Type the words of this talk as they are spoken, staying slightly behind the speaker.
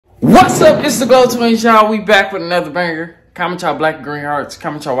What's up? It's the Glo.twinz, y'all. We back with another banger. Comment y'all black and green hearts.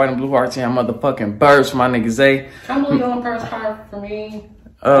 Comment y'all white and blue hearts. And y'all motherfucking birds for my nigga Zay. Comment on first heart for me.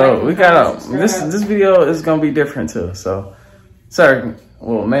 We got this video is gonna be different too. So, sir,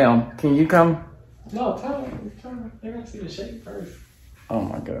 well, ma'am, can you come? No, tell me. They're gonna see the shape first. Oh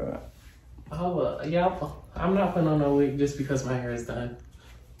my god. Y'all, I'm not putting on no wig just because my hair is done.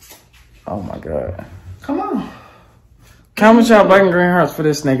 Oh my god. Come on. Comment y'all black and green hearts for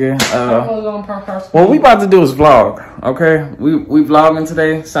this nigga. What we about to do is vlog, okay? We vlogging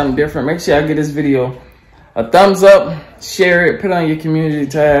today, something different. Make sure y'all give this video a thumbs up, share it, put it on your community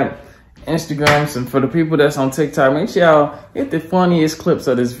tab, Instagrams, and for the people that's on TikTok, make sure y'all get the funniest clips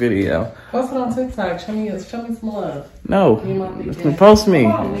of this video. Post it on TikTok. Show me some love. No, post me.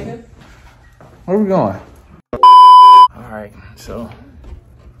 Come on, nigga. Where we going? All right, so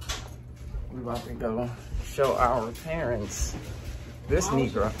we about to go show our parents this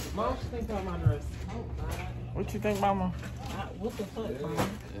Negro. Mom, think about my dress. Oh, what you think, Mama? what the fuck, Mom?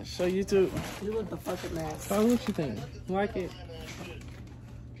 Show YouTube. You look the fucking mess. So what you think? You like it?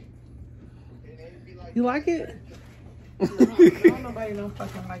 You like it? Don't nobody no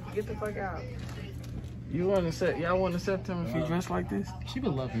fucking like it. Get the fuck out. You want to set? Y'all want to accept him if he dressed like this? She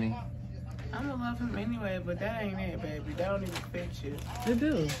would love me. I'm gonna love him anyway, but that ain't it, baby. That don't even fit you. It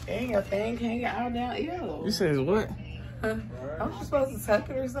do. It ain't your thing hanging out down. Ew. You says what? Huh? I'm just supposed to tuck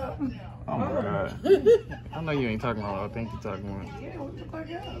it or something. Oh my god. I know you ain't talking about what I think you're talking about. Yeah, what the fuck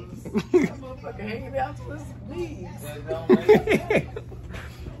else? That motherfucker hanging out to his knees.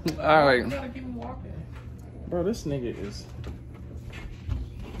 Alright. You gotta keep him walking. Bro, this nigga is...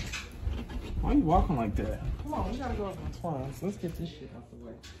 Why you walking like that? Come on, we gotta go up on Twins. Let's get this shit out the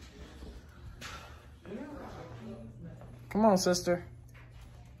way. Come on, sister.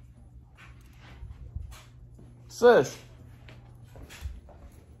 Sis.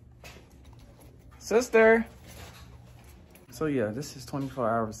 Sister. So yeah, this is 24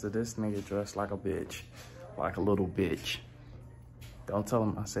 hours of this nigga dressed like a bitch. Like a little bitch. Don't tell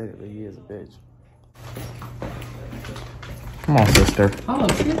him I said it, but he is a bitch. Come on, sister. Hold on,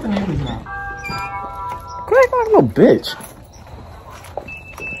 see if the neighbors out. Quit acting like a little bitch.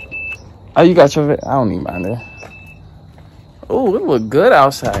 Oh, you got your... I don't even mind that. Oh, it look good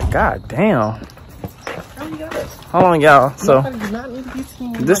outside. God damn. Hold on, y'all. So,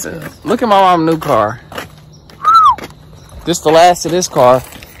 this is, look at my mom's new car. This the last of this car.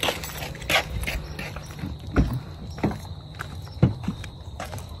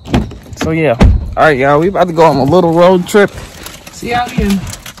 So yeah. All right, y'all. We about to go on a little road trip. See y'all then.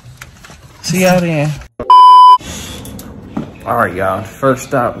 See y'all then. All right, y'all. First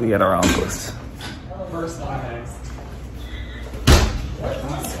stop, we at our uncle's. First stop, guys.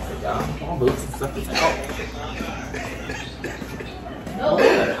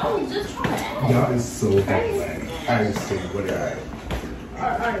 Y'all is so bad. I am so good.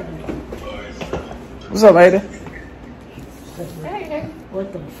 What's up, lady? Hey.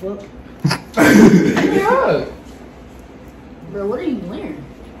 What the fuck? Yeah. Bro, what are you wearing?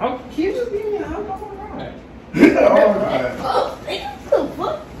 Oh, keep just being in. I'm going right. Oh, what the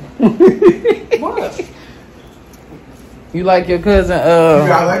fuck? What? You like your cousin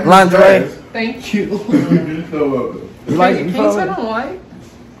lingerie? Thank you. You like it? Can you turn on light?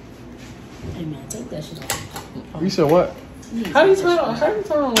 Hey man, take that shit off. You said what? How do you turn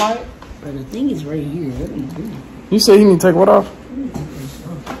on light? Bro, the thing is right here. What are you doing? You said you need to take what off?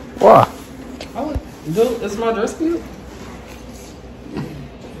 Why? Dude, is my dress cute?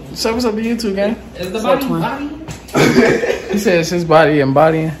 So what's up to you two, gang? Is the body? He said it's his body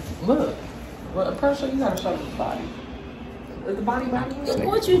embodying. Look. Well, I'm pretty sure you gotta show the body. Is the body? So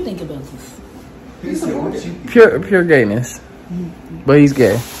what you think about this? Pure gayness. But he's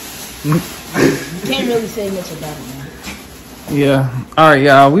gay. You can't really say much about it, man. Yeah. Alright,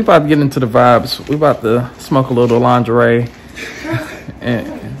 y'all. We about to get into the vibes. We about to smoke a little lingerie. And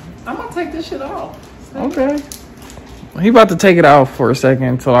I'm gonna take this shit off. okay. He about to take it off for a second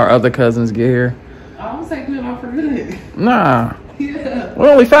until our other cousins get here. I'm taking it off for good. Nah. Yeah. We're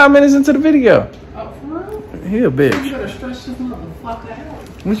only 5 minutes into the video. Oh, for real? He a You bitch. better stretch this motherfucker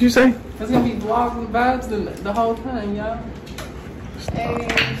out. What you say? It's gonna be vlogs and vibes the whole time, y'all. Hey.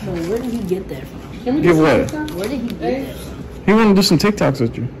 So where did he get that from? Can we Get some what? TikTok? Where did he get that from? He want to do some TikToks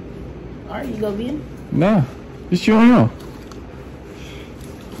with you. Alright, you go get him? Nah. Just you and him.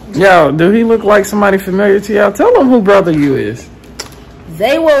 Yo, do he look like somebody familiar to y'all? Tell him who brother you is.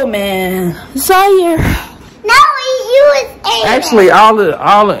 Zaywo, man. Sire. No, you is Aiden. Actually,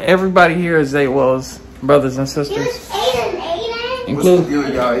 everybody here is Zaywell's brothers and sisters. Aiden. Include Yo,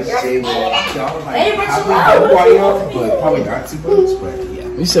 y'all, it's J-Will. Y'all Hey, like, probably know who I am, but probably not too much, but yeah.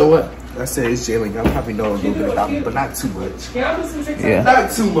 You said what? I said it's Jalen. Y'all probably know a little bit about me, but not too much. Yeah.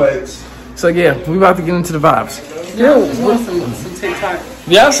 Not too much. So yeah, we about to get into the vibes. Yo, just want some TikTok.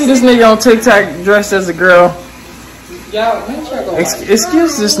 Y'all see this nigga on TikTok dressed as a girl? Y'all, make sure I go watch.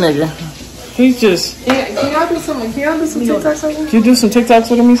 Excuse this nigga. He's just. Can y'all do some? Can y'all do some TikToks with him? Can you do some TikToks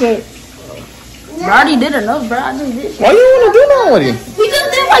with him? He said. I already did enough, bro. I just did. Why you want to do nothing with him? We just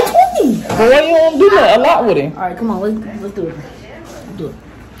did like 20. But why you want to do that a lot with him? All right, come on, let's do it. Let's do it.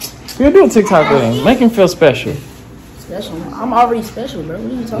 You do a TikTok with him. Make him feel special. Special? I'm already special, bro.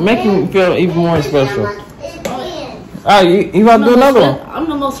 What are you talking Make him feel even more special. Alright, you about to do another one? I'm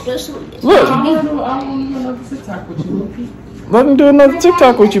the most special. Look. I want to do another TikTok with you, Luffy. Let him do another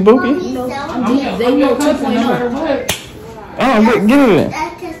TikTok with you, Bookie. You know, they know Cousin, no matter what. Oh, get it in.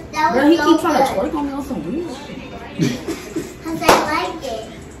 Bro, he keep trying to twerk on me on some weird shit. Because I like it.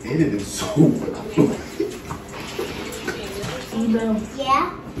 It is so well.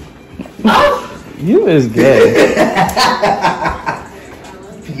 Yeah? You is gay.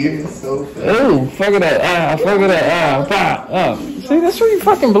 You're so fat. Ooh, fuck that. Fuck that. Pop. See, that's where you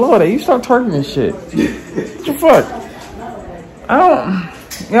fucking blow it at. You start twerking and shit. What the fuck? I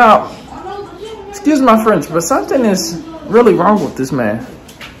don't. Y'all, excuse my French, but something is really wrong with this man.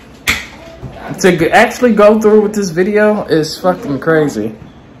 To actually go through with this video is fucking crazy.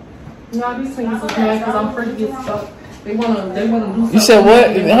 No, these things is mad because I'm pretty as fuck. They wanna do something. You said what?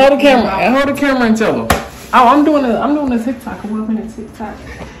 Hold the camera. Hold the camera and tell them. Oh, I'm doing a TikTok. I'm working a TikTok.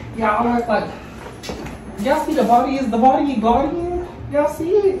 Y'all are like, y'all see the body is the body guardian? Y'all see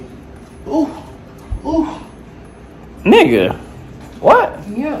it? Ooh. Nigga. What?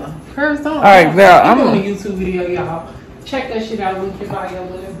 Yeah. Hers don't. Alright, now I'm I'm doing a YouTube video, y'all. Check that shit out. Link your bio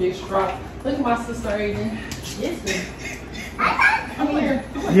when this bitch drop. Look at my sister Aiden. I'm here.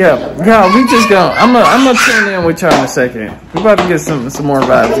 yeah, we just gonna I'm gonna tune in with y'all in a second. We about to get some more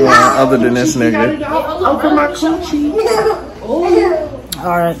vibes going other than this nigga. Open my coochie.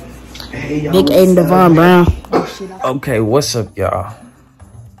 All right. Big Aiden Devon Brown. Okay, what's up, y'all?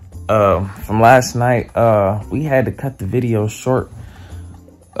 From last night, we had to cut the video short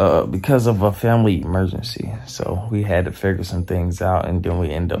because of a family emergency. So we had to figure some things out, and then we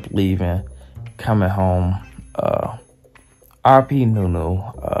end up leaving, coming home. RP Nunu.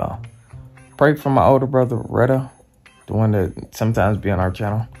 Pray for my older brother, Retta, the one that sometimes be on our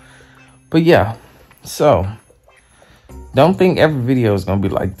channel. But yeah, so don't think every video is gonna be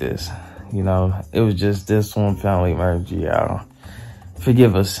like this. You know, it was just this one family emergency, y'all.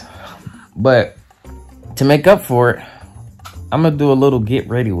 Forgive us. But to make up for it, I'm gonna do a little get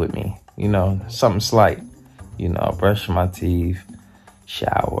ready with me. You know, something slight. You know, brush my teeth,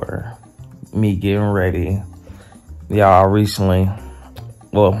 shower, me getting ready. Y'all, recently,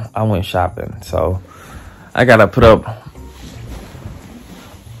 well, I went shopping, so I gotta put up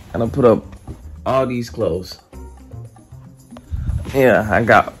all these clothes. Yeah, I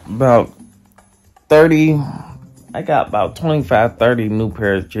got about 25, 30 new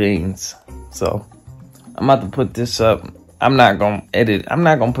pair of jeans. So I'm about to put this up. I'm not gonna edit. I'm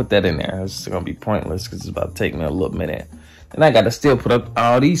not gonna put that in there. It's gonna be pointless because it's about to take me a little minute. And I gotta still put up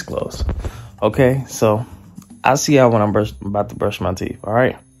all these clothes. Okay, so I'll see y'all when I'm about to brush my teeth. All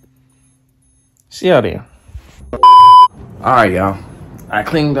right. See y'all then. All right, y'all. I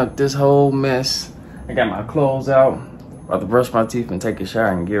cleaned up this whole mess. I got my clothes out. About to brush my teeth and take a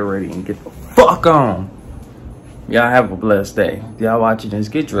shower and get ready and get the fuck on. Y'all have a blessed day. Y'all watching this,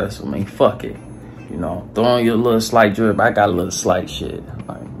 get dressed with me. Fuck it. You know, throw on your little slight drip. I got a little slight shit.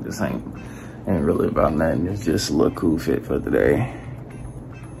 Like, this ain't really about nothing. It's just a little cool fit for today.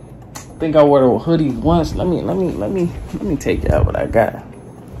 I think I wore a hoodie once. Let me take out what I got.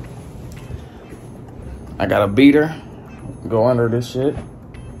 I got a beater. Go under this shit.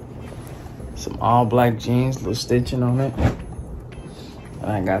 Some all black jeans, little stitching on it.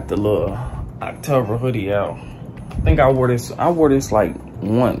 And I got the little October hoodie out. I think I wore this like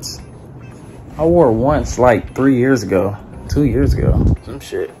once. I wore it once like 3 years ago, 2 years ago, some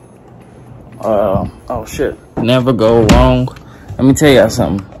shit. Oh shit. Never go wrong. Let me tell y'all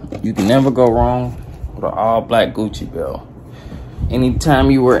something. You can never go wrong with an all black Gucci belt. Anytime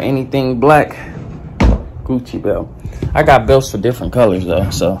you wear anything black, Gucci belt. I got belts for different colors though,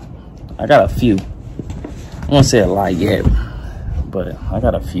 so I got a few. I won't say a lot yet, but I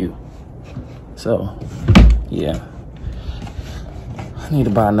got a few. So, yeah. I need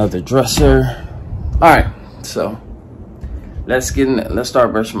to buy another dresser. All right, so let's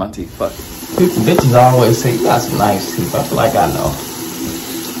start brushing my teeth. Fuck it. Bitches always say you got some nice teeth. I feel like I know.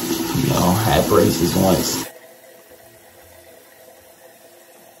 You know, had braces once.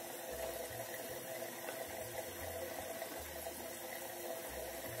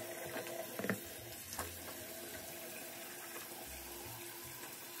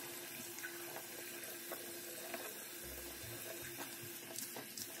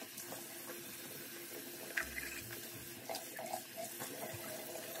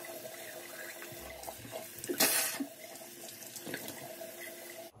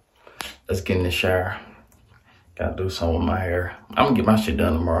 let's get in the shower. Gotta do something with my hair. I'm gonna get my shit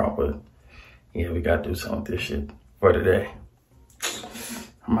done tomorrow, but yeah, we gotta do something with this shit for today.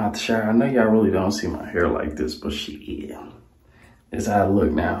 I'm out the shower. I know y'all really don't see my hair like this, but shit, yeah. This is how I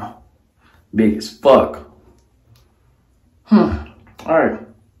look now. Big as fuck. All right.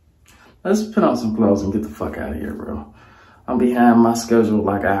 Let's put on some clothes and get the fuck out of here, bro. I'm behind my schedule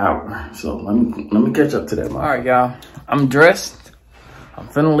like an hour. So let me catch up to that. All right, y'all. I'm dressed. I'm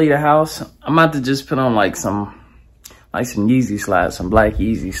finna leave the house. I'm about to just put on like some Yeezy slides, some black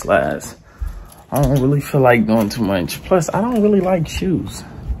Yeezy slides. I don't really feel like doing too much. Plus, I don't really like shoes.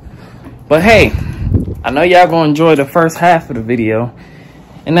 But hey, I know y'all gonna enjoy the first half of the video.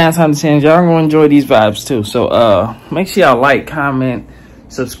 And 9 times out of 10, y'all gonna enjoy these vibes too. So make sure y'all like, comment,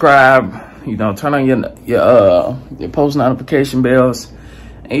 subscribe, you know, turn on your post notification bells.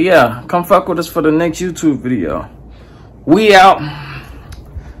 And yeah, come fuck with us for the next YouTube video. We out.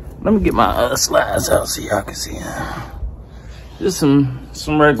 Let me get my slides out so y'all can see. Just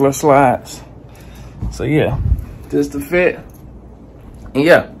some regular slides. So yeah, just the fit. And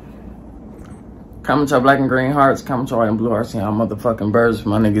yeah, comment y'all black and green hearts, comment y'all white and blue hearts, and y'all motherfucking birds for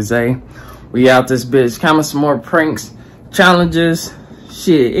my nigga Zay. We out this bitch. Comment some more pranks, challenges.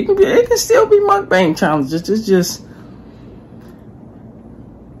 Shit, it can still be mukbang challenges. It's just,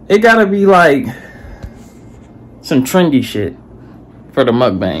 it gotta be like some trendy shit for the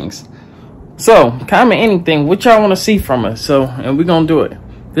mukbangs. So comment anything, what y'all want to see from us. So, and we're gonna do it.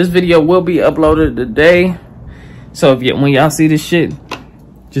 This video will be uploaded today. So when y'all see this shit,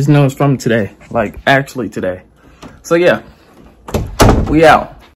 just know it's from today, like actually today. So yeah, we out.